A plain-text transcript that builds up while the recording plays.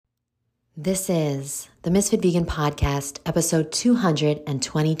This is the Misfit Vegan Podcast, episode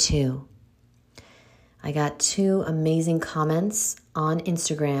 222. I got two amazing comments on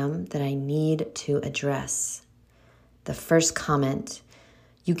Instagram that I need to address. The first comment,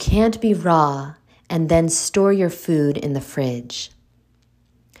 you can't be raw and then store your food in the fridge.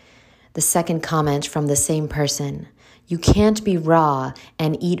 The second comment from the same person, you can't be raw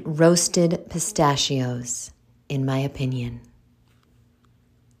and eat roasted pistachios, in my opinion.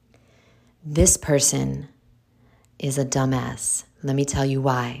 This person is a dumbass. Let me tell you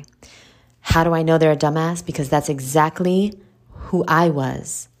why. How do I know they're a dumbass? Because that's exactly who I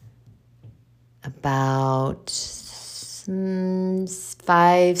was about 6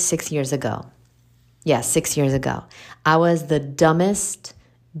 years ago. Yeah, 6 years ago. I was the dumbest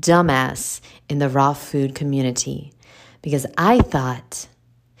dumbass in the raw food community because I thought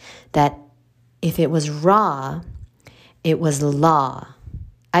that if it was raw, it was law.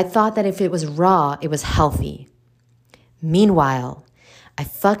 I thought that if it was raw, it was healthy. Meanwhile, I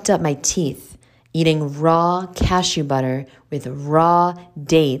fucked up my teeth eating raw cashew butter with raw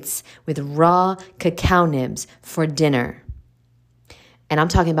dates, with raw cacao nibs for dinner. And I'm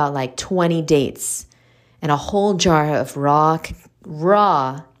talking about like 20 dates and a whole jar of raw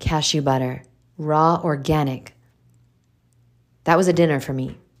cashew butter, raw organic. That was a dinner for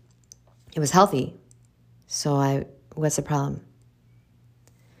me. It was healthy. So what's the problem?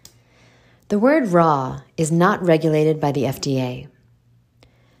 The word raw is not regulated by the FDA.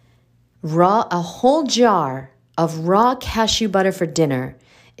 A whole jar of raw cashew butter for dinner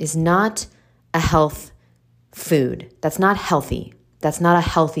is not a health food. That's not healthy. That's not a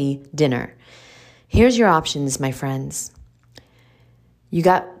healthy dinner. Here's your options, my friends. You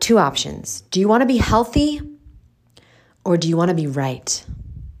got two options. Do you want to be healthy or do you want to be right?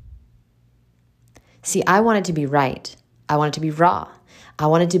 See, I wanted to be right. I wanted to be raw. I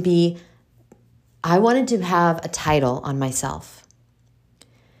wanted to have a title on myself.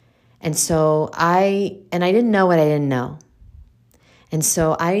 And so I didn't know what I didn't know. And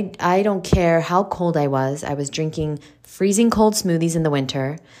so I don't care how cold I was. I was drinking freezing cold smoothies in the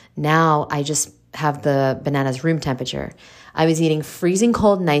winter. Now I just have the bananas room temperature. I was eating freezing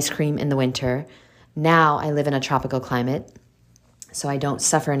cold ice cream in the winter. Now I live in a tropical climate, so I don't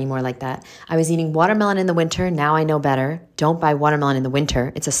suffer anymore like that. I was eating watermelon in the winter. Now I know better. Don't buy watermelon in the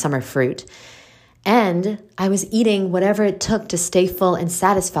winter. It's a summer fruit. And I was eating whatever it took to stay full and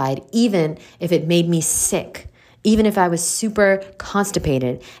satisfied, even if it made me sick, even if I was super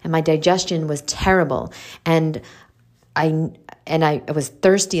constipated and my digestion was terrible and I was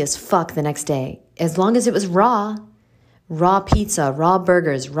thirsty as fuck the next day. As long as it was raw pizza, raw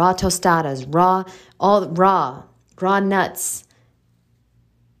burgers, raw tostadas, raw nuts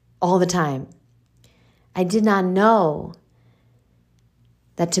all the time. I did not know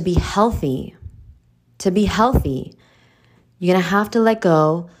that to be healthy, you're going to have to let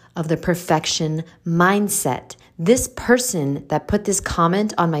go of the perfection mindset. This person that put this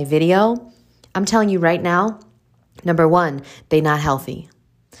comment on my video, I'm telling you right now, number one, they not healthy.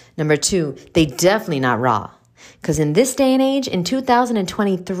 Number two, they definitely not raw. Because in this day and age, in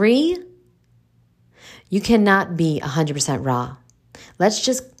 2023, you cannot be 100% raw. Let's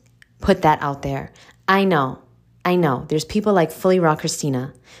just put that out there. I know. There's people like Fully Raw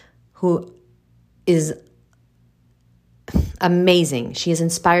Christina who is amazing. She has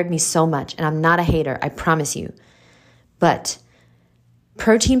inspired me so much, and I'm not a hater, I promise you. But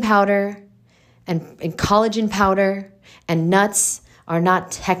protein powder and collagen powder and nuts are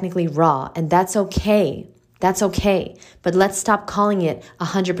not technically raw, and that's okay. That's okay. But let's stop calling it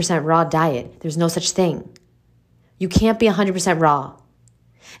 100% raw diet. There's no such thing. You can't be 100% raw.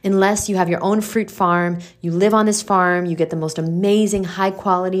 Unless you have your own fruit farm, you live on this farm, you get the most amazing, high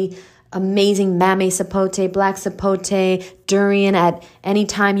quality, amazing mame sapote, black sapote, durian at any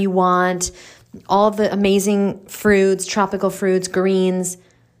time you want, all the amazing fruits, tropical fruits, greens.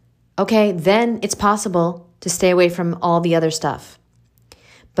 Okay, then it's possible to stay away from all the other stuff.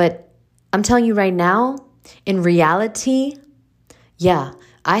 But I'm telling you right now, in reality, yeah,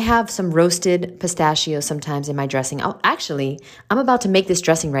 I have some roasted pistachios sometimes in my dressing. Oh, actually, I'm about to make this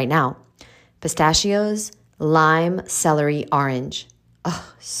dressing right now. Pistachios, lime, celery, orange.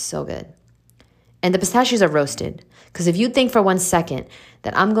 Oh, so good. And the pistachios are roasted. Because if you think for 1 second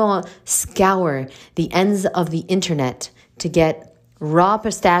that I'm going to scour the ends of the internet to get raw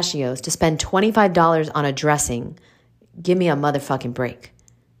pistachios to spend $25 on a dressing, give me a motherfucking break.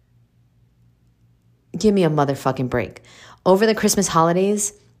 Give me a motherfucking break. Over the Christmas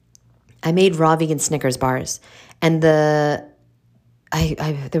holidays, I made raw vegan Snickers bars. And there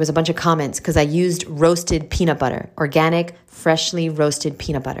was a bunch of comments because I used roasted peanut butter, organic, freshly roasted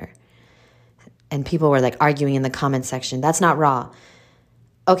peanut butter. And people were like arguing in the comment section. That's not raw.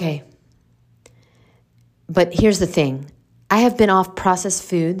 Okay. But here's the thing. I have been off processed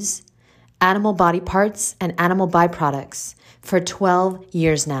foods, animal body parts, and animal byproducts for 12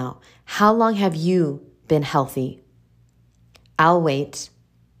 years now. How long have you been healthy? I'll wait.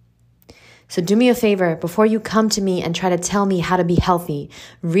 So do me a favor, before you come to me and try to tell me how to be healthy,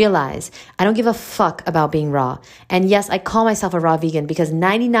 realize I don't give a fuck about being raw. And yes, I call myself a raw vegan because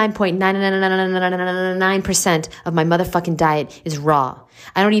 99.999% of my motherfucking diet is raw.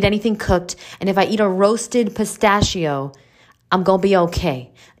 I don't eat anything cooked. And if I eat a roasted pistachio, I'm gonna be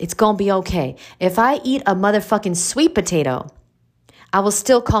okay. It's gonna be okay. If I eat a motherfucking sweet potato, I will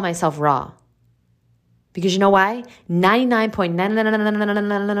still call myself raw. Because you know why?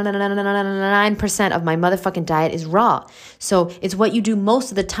 99.999% of my motherfucking diet is raw. So it's what you do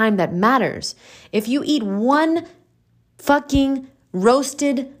most of the time that matters. If you eat one fucking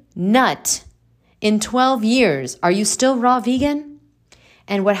roasted nut in 12 years, are you still raw vegan?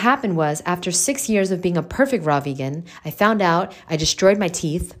 And what happened was, after 6 years of being a perfect raw vegan, I found out I destroyed my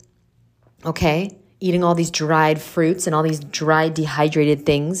teeth, okay? Eating all these dried fruits and all these dried dehydrated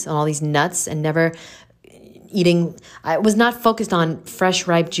things and all these nuts and never eating. I was not focused on fresh,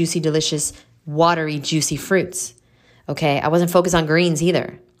 ripe, juicy, delicious, watery, juicy fruits. Okay. I wasn't focused on greens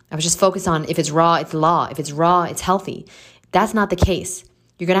either. I was just focused on if it's raw, it's law. If it's raw, it's healthy. That's not the case.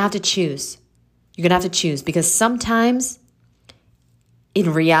 You're going to have to choose. You're going to have to choose because sometimes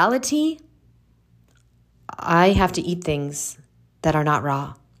in reality, I have to eat things that are not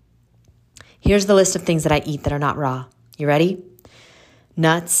raw. Here's the list of things that I eat that are not raw. You ready?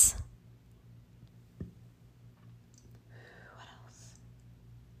 Nuts.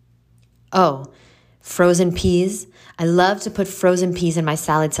 Oh, frozen peas. I love to put frozen peas in my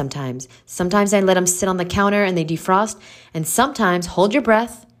salad sometimes. Sometimes I let them sit on the counter and they defrost. And sometimes, hold your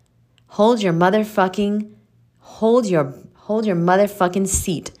breath, hold your motherfucking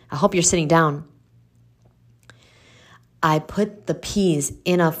seat. I hope you're sitting down. I put the peas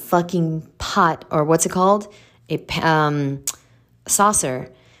in a fucking pot, or what's it called? A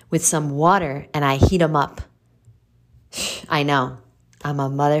saucer with some water, and I heat them up. I know. I'm a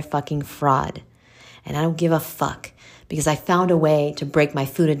motherfucking fraud. And I don't give a fuck because I found a way to break my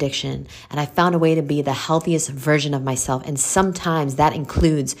food addiction and I found a way to be the healthiest version of myself. And sometimes that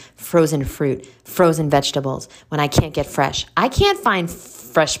includes frozen fruit, frozen vegetables when I can't get fresh. I can't find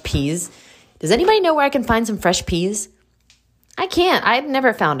fresh peas. Does anybody know where I can find some fresh peas? I can't. I've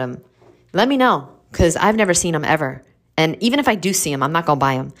never found them. Let me know because I've never seen them ever. And even if I do see them, I'm not going to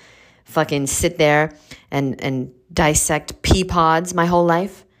buy them. Fucking sit there and dissect pea pods my whole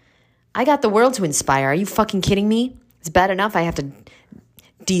life. I got the world to inspire. Are you fucking kidding me? It's bad enough I have to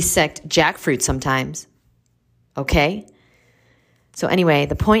dissect jackfruit sometimes. Okay? So anyway,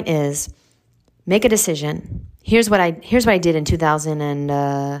 the point is, make a decision. Here's what I did in 2000 and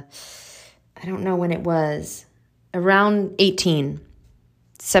I don't know when it was. Around 17,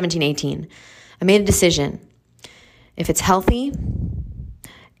 18. I made a decision. If it's healthy,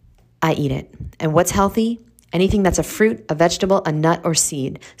 I eat it. And what's healthy? Anything that's a fruit, a vegetable, a nut, or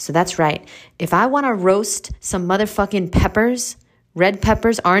seed. So that's right. If I want to roast some motherfucking peppers, red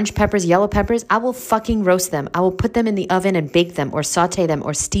peppers, orange peppers, yellow peppers, I will fucking roast them. I will put them in the oven and bake them or saute them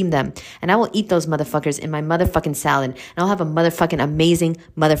or steam them. And I will eat those motherfuckers in my motherfucking salad. And I'll have a motherfucking amazing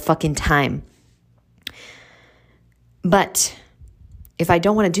motherfucking time. But if I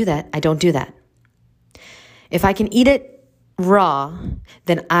don't want to do that, I don't do that. If I can eat it raw,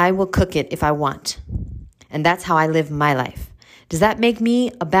 then I will cook it if I want. And that's how I live my life. Does that make me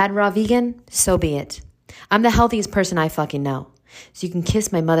a bad raw vegan? So be it. I'm the healthiest person I fucking know. So you can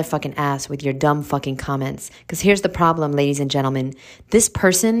kiss my motherfucking ass with your dumb fucking comments. Because here's the problem, ladies and gentlemen. This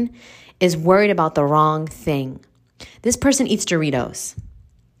person is worried about the wrong thing. This person eats Doritos.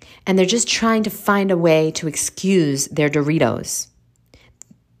 And they're just trying to find a way to excuse their Doritos.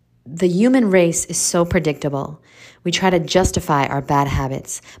 The human race is so predictable. We try to justify our bad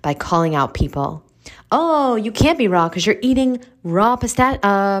habits by calling out people. Oh, you can't be raw because you're eating raw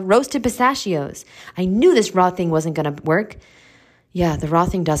roasted pistachios. I knew this raw thing wasn't going to work. Yeah, the raw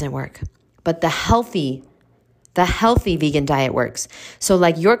thing doesn't work. But the healthy vegan diet works. So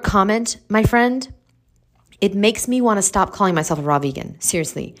like your comment, my friend, it makes me want to stop calling myself a raw vegan.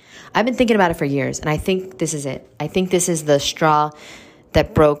 Seriously. I've been thinking about it for years, and I think this is it. I think this is the straw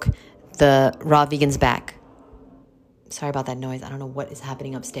that broke the raw vegan's back. Sorry about that noise. I don't know what is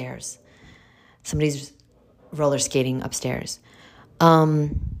happening upstairs. Somebody's roller skating upstairs.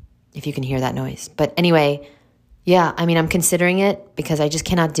 If you can hear that noise. But anyway, yeah, I mean, I'm considering it because I just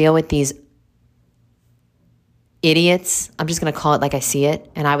cannot deal with these idiots. I'm just going to call it like I see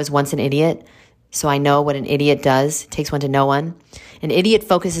it. And I was once an idiot. so I know what an idiot does. It takes one to know one. An idiot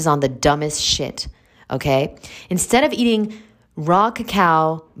focuses on the dumbest shit, okay? Instead of eating raw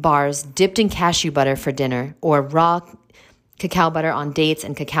cacao bars dipped in cashew butter for dinner, or raw cacao butter on dates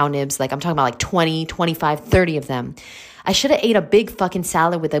and cacao nibs, like I'm talking about like 20, 25, 30 of them, I should have ate a big fucking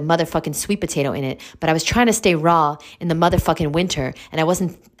salad with a motherfucking sweet potato in it, but I was trying to stay raw in the motherfucking winter, and I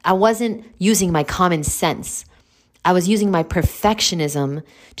wasn't using my common sense. I was using my perfectionism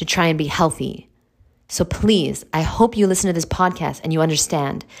to try and be healthy. So please, I hope you listen to this podcast and you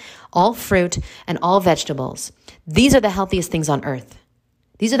understand all fruit and all vegetables. These are the healthiest things on earth.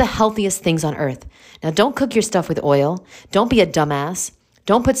 These are the healthiest things on earth. Now, don't cook your stuff with oil. Don't be a dumbass.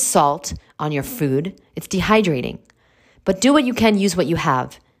 Don't put salt on your food. It's dehydrating. But do what you can, use what you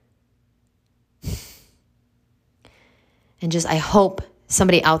have. And just, I hope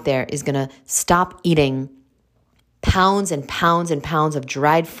somebody out there is going to stop eating pounds and pounds and pounds of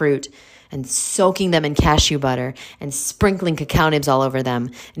dried fruit and soaking them in cashew butter and sprinkling cacao nibs all over them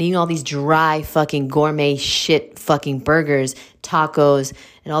and eating all these dry fucking gourmet shit fucking burgers, tacos,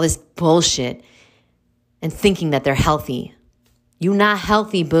 and all this bullshit and thinking that they're healthy. You not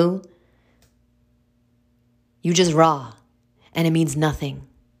healthy, boo. You just raw, and it means nothing.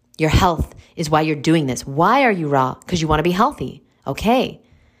 Your health is why you're doing this. Why are you raw? Because you want to be healthy. Okay.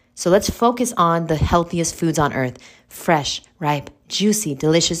 So let's focus on the healthiest foods on earth. Fresh, ripe, juicy,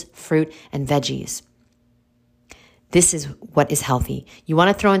 delicious fruit and veggies. This is what is healthy. You want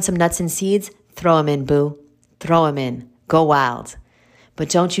to throw in some nuts and seeds? Throw them in, boo. Throw them in. Go wild. But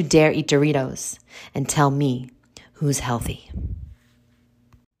don't you dare eat Doritos and tell me who's healthy.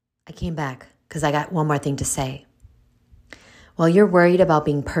 I came back because I got one more thing to say. While you're worried about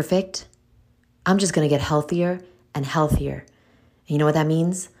being perfect, I'm just going to get healthier and healthier. And you know what that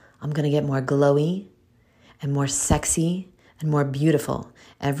means? I'm going to get more glowy and more sexy and more beautiful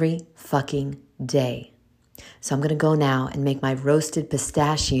every fucking day. So I'm going to go now and make my roasted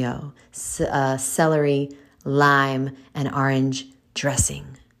pistachio, celery, lime, and orange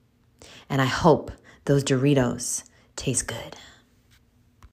dressing. And I hope those Doritos taste good.